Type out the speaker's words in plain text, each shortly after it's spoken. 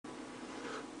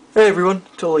Hey everyone,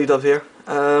 Totally Dove here,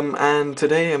 and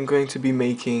today I'm going to be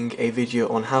making a video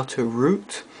on how to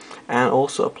root and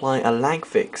also apply a lag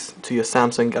fix to your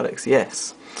Samsung Galaxy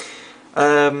S.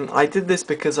 I did this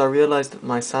because I realized that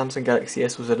my Samsung Galaxy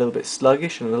S was a little bit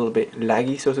sluggish and a little bit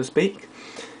laggy, so to speak,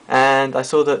 and I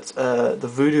saw that the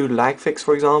Voodoo lag fix,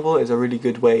 for example, is a really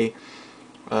good way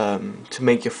to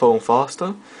make your phone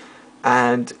faster,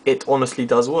 and it honestly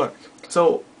does work.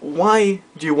 So why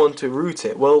do you want to root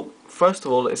it? Well, first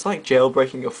of all, it's like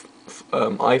jailbreaking your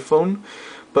iPhone,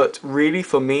 but really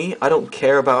for me, I don't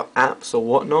care about apps or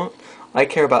whatnot. I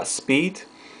care about speed.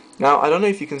 Now, I don't know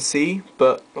if you can see,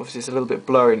 but obviously it's a little bit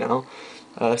blurry now.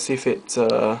 See if it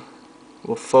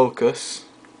will focus.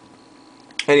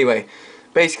 Anyway,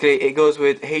 basically it goes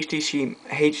with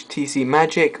HTC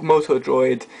Magic, Moto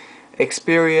Droid,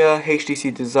 Xperia,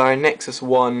 HTC Desire, Nexus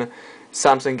 1,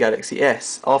 Samsung Galaxy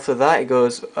S. After that it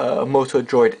goes Moto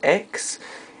Droid X,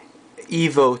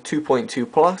 Evo 2.2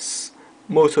 Plus,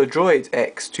 Moto Droid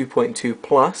X 2.2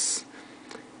 Plus,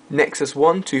 Nexus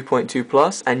 1 2.2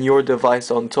 Plus, and your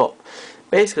device on top.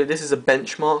 Basically this is a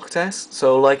benchmark test,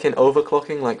 so like in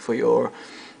overclocking, like for your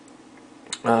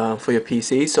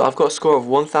PC. So I've got a score of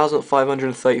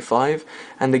 1535,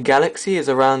 and the Galaxy is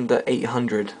around the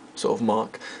 800 sort of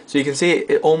mark. So you can see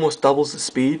it almost doubles the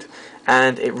speed,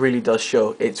 and it really does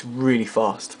show. It's really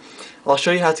fast. I'll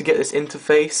show you how to get this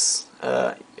interface.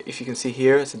 If you can see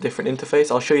here, it's a different interface.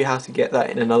 I'll show you how to get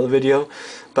that in another video,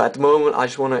 but at the moment I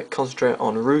just want to concentrate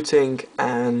on routing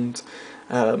and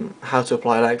how to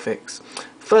apply lag fix.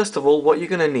 First of all, what you're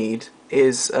going to need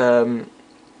is to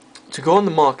go on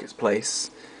the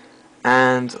marketplace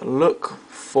and look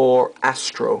for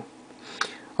Astro.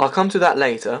 I'll come to that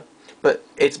later, but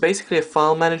it's basically a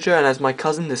file manager, and as my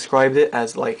cousin described it,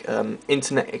 as like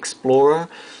Internet Explorer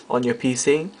on your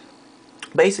PC.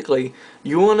 Basically,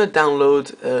 you want to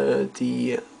download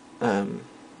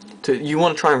you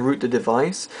want to try and root the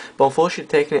device, but unfortunately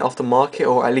taking it off the market,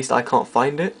 or at least I can't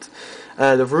find it.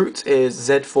 The root is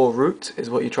Z4 root is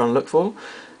what you're trying to look for,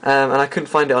 and I couldn't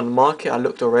find it on the market. I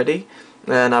looked already,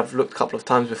 and I've looked a couple of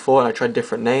times before, and I tried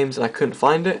different names and I couldn't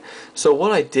find it. So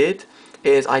what I did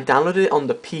is I downloaded it on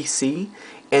the PC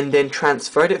and then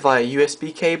transferred it via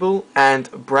USB cable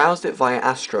and browsed it via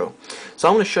Astro. So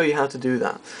I'm going to show you how to do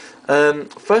that.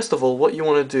 First of all, what you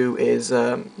want to do is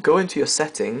go into your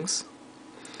settings,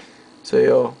 so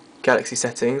your Galaxy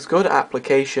settings, go to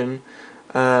application,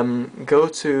 go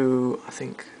to, I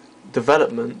think,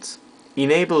 development,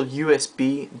 enable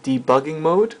USB debugging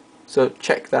mode, so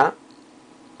check that.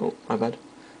 Oh, my bad.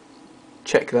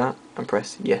 Check that and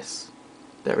press yes.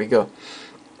 There we go.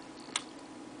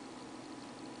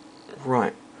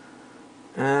 Right.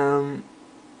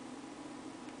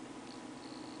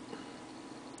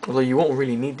 Although you won't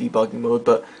really need debugging mode,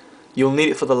 but you'll need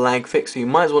it for the lag fix, so you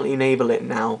might as well enable it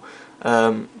now.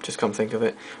 Just come think of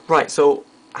it. Right, so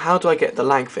how do I get the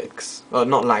lag fix?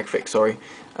 Not lag fix, sorry.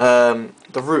 The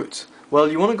root.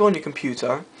 Well, you want to go on your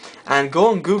computer and go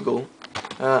on Google.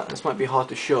 This might be hard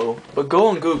to show, but go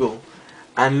on Google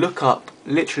and look up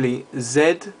literally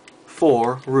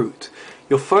Z4 root.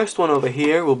 Your first one over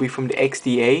here will be from the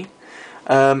XDA,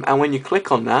 and when you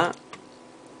click on that,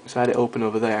 so I had it open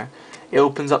over there, it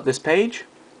opens up this page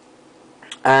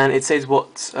and it says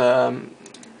what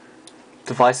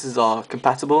devices are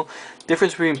compatible.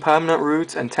 Difference between permanent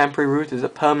root and temporary root is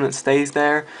that permanent stays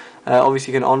there,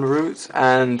 obviously you can on-root,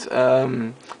 and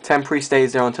temporary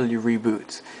stays there until you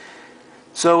reboot.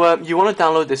 So you want to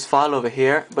download this file over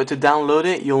here, but to download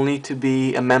it you'll need to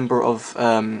be a member of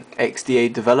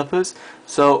XDA developers.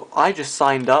 So I just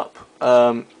signed up,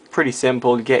 pretty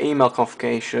simple. You get email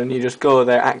confirmation, you just go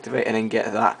there, activate, and then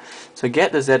get that. So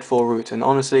get the Z4 root, and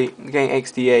honestly getting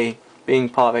XDA, being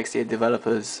part of XDA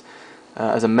developers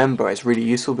as a member is really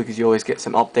useful because you always get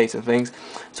some updates and things.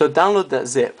 So download that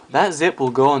zip. That zip will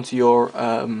go onto your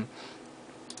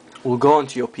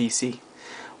PC.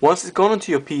 Once it's gone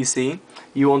onto your PC,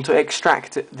 you want to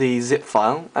extract the zip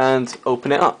file and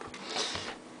open it up.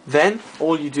 Then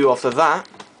all you do after that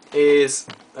is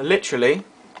literally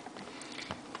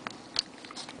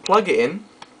plug it in.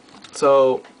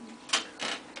 So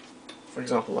for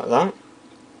example like that.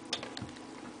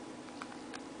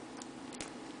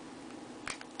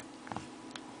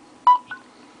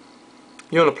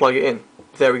 You want to plug it in.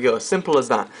 There we go, simple as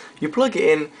that. You plug it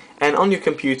in, and on your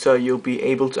computer you'll be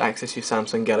able to access your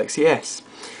Samsung Galaxy S.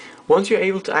 Once you're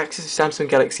able to access your Samsung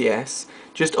Galaxy S,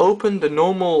 just open the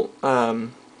normal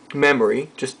memory,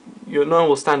 just your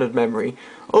normal standard memory,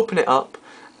 open it up,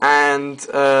 and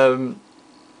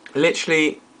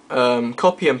literally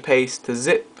copy and paste the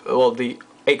zip, or the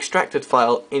extracted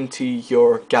file into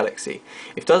your Galaxy.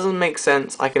 If it doesn't make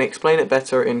sense, I can explain it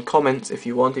better in comments if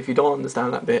you want, if you don't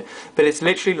understand that bit, but it's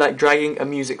literally like dragging a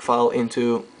music file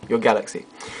into your Galaxy.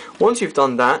 Once you've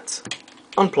done that,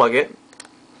 unplug it,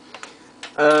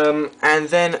 and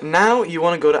then now you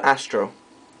want to go to Astro.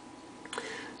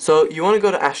 So you want to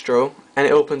go to Astro and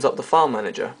it opens up the file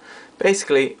manager.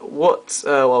 Basically what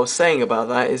I was saying about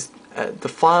that is the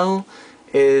file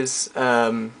is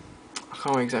I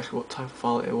can't remember exactly what type of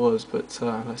file it was, but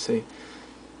let's see.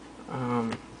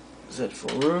 Z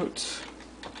for root.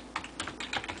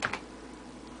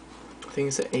 I think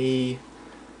it's a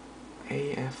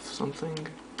AF something.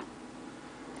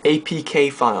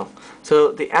 APK file.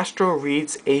 So the Astro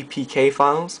reads APK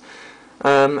files,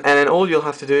 and then all you'll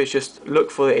have to do is just look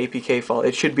for the APK file.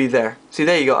 It should be there. See,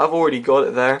 there you go. I've already got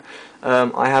it there.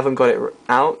 I haven't got it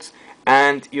out,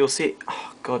 and you'll see.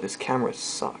 Oh God, this camera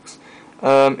sucks.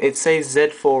 It says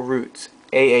Z4 root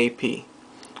AAP.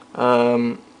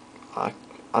 I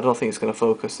don't think it's going to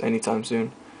focus anytime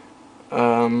soon.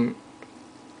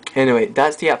 Anyway,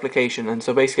 that's the application, and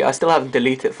so basically I still haven't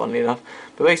deleted it, funnily enough,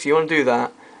 but basically you want to do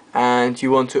that, and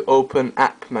you want to open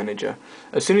App Manager.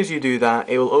 As soon as you do that,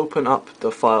 it will open up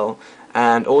the file,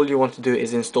 and all you want to do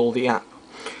is install the app.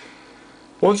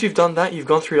 Once you've done that, you've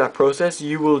gone through that process,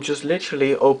 you will just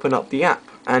literally open up the app,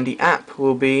 and the app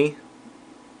will be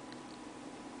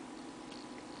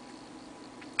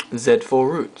Z4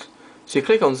 root. So you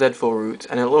click on Z4 root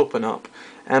and it'll open up,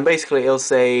 and basically it'll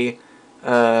say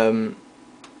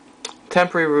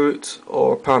temporary root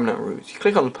or permanent root. You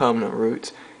click on the permanent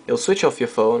root, it'll switch off your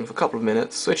phone for a couple of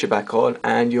minutes, switch it back on,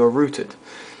 and you're rooted.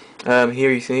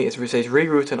 Here you see it says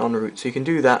reroute and unroot, so you can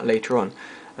do that later on.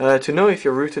 To know if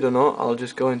you're rooted or not, I'll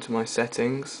just go into my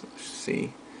settings. Let's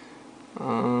see.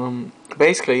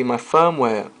 Basically my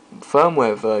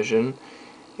firmware version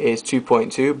is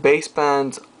 2.2,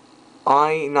 baseband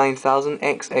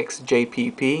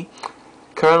i9000XXJPP,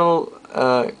 kernel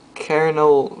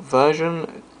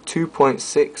version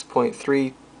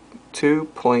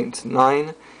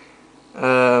 2.6.32.9,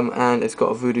 and it's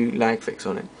got a Voodoo Lagfix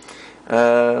on it,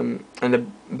 and the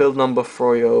build number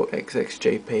Froyo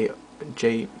XXJPO.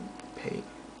 I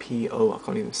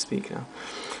can't even speak now.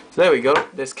 So there we go.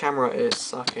 This camera is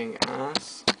sucking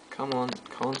ass. Come on,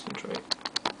 concentrate.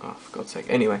 Oh, for God's sake.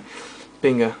 Anyway,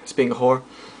 it's being a whore.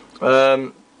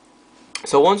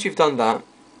 So once you've done that,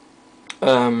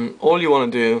 all you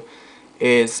want to do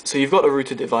is, so you've got a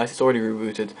rooted device, it's already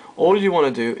rebooted. All you want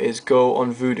to do is go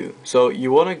on Voodoo. So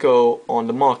you want to go on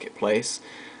the marketplace,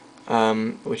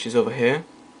 which is over here.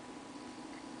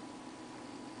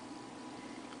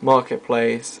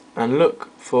 Marketplace, and look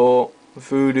for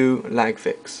Voodoo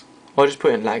Lagfix. Or just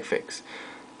put in Lagfix.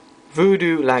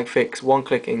 Voodoo Lagfix,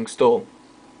 one-click install.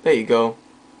 There you go.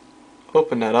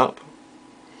 Open that up.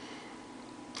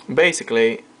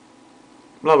 Basically,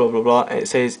 blah blah blah blah, and it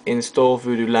says install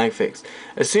Voodoo Lagfix.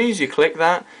 As soon as you click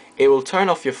that, it will turn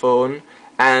off your phone,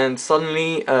 and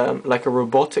suddenly like a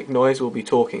robotic noise will be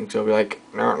talking, so it'll be like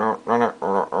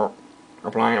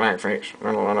applying Lagfix.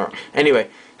 Anyway,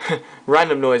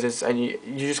 random noises, and you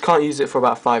just can't use it for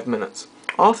about 5 minutes.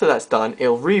 After that's done,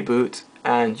 it'll reboot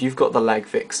and you've got the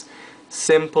Lagfix.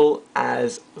 Simple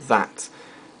as that.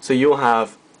 So you'll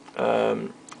have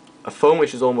a phone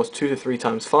which is almost 2 to 3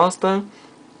 times faster.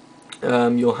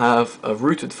 You'll have a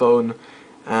rooted phone,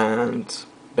 and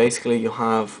basically you'll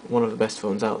have one of the best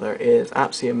phones out there. It is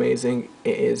absolutely amazing.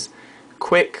 It is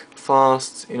quick,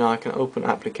 fast. You know, I can open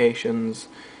applications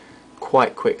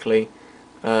quite quickly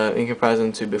in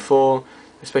comparison to before,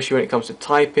 especially when it comes to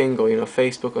typing or, you know,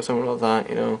 Facebook or something like that,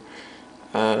 you know.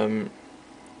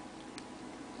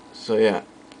 So yeah,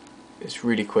 it's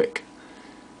really quick.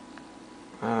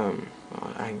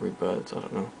 Angry Birds, I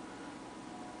don't know.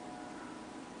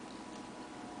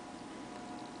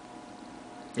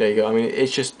 There you go. I mean,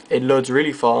 it's just, it loads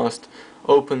really fast,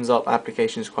 opens up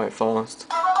applications quite fast,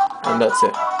 and that's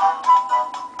it.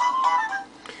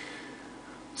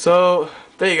 So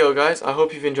there you go, guys. I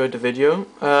hope you've enjoyed the video.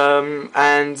 On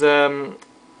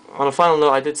a final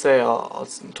note, I did say I'll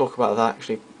talk about that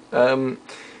actually.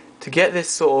 To get this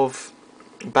sort of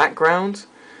background,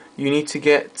 you need to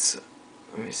get,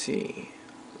 let me see,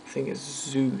 I think it's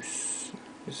Zeus.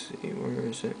 Let's see, where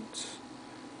is it?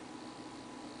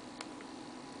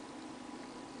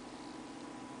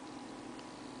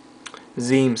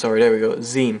 Zeem, sorry, there we go,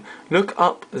 Zeem. Look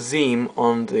up Zeem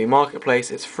on the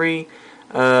marketplace, it's free.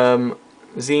 Zeem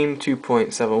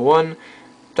 2.71.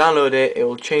 Download it, it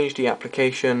will change the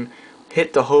application.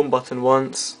 Hit the home button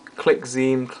once, click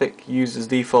Zeem, click use as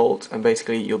default, and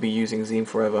basically you'll be using Zeem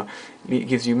forever. It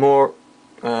gives you more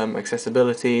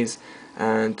accessibilities,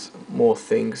 and more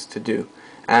things to do,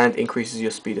 and increases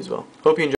your speed as well. Hope you enjoy.